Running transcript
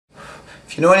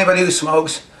If you know anybody who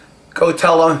smokes, go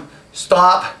tell them,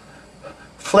 stop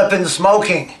flipping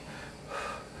smoking.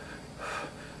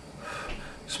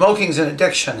 Smoking's an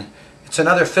addiction. It's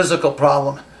another physical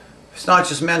problem. It's not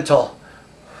just mental.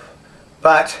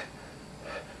 But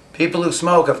people who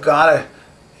smoke have got to,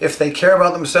 if they care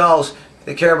about themselves, if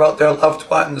they care about their loved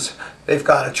ones, they've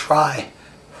got to try.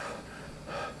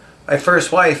 My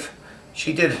first wife,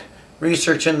 she did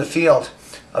research in the field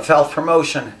of health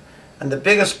promotion, and the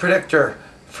biggest predictor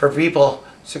for people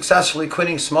successfully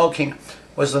quitting smoking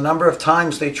was the number of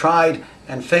times they tried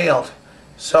and failed.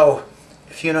 So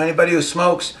if you know anybody who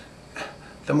smokes,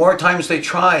 the more times they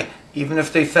try, even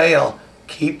if they fail,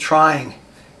 keep trying.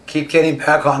 Keep getting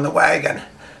back on the wagon.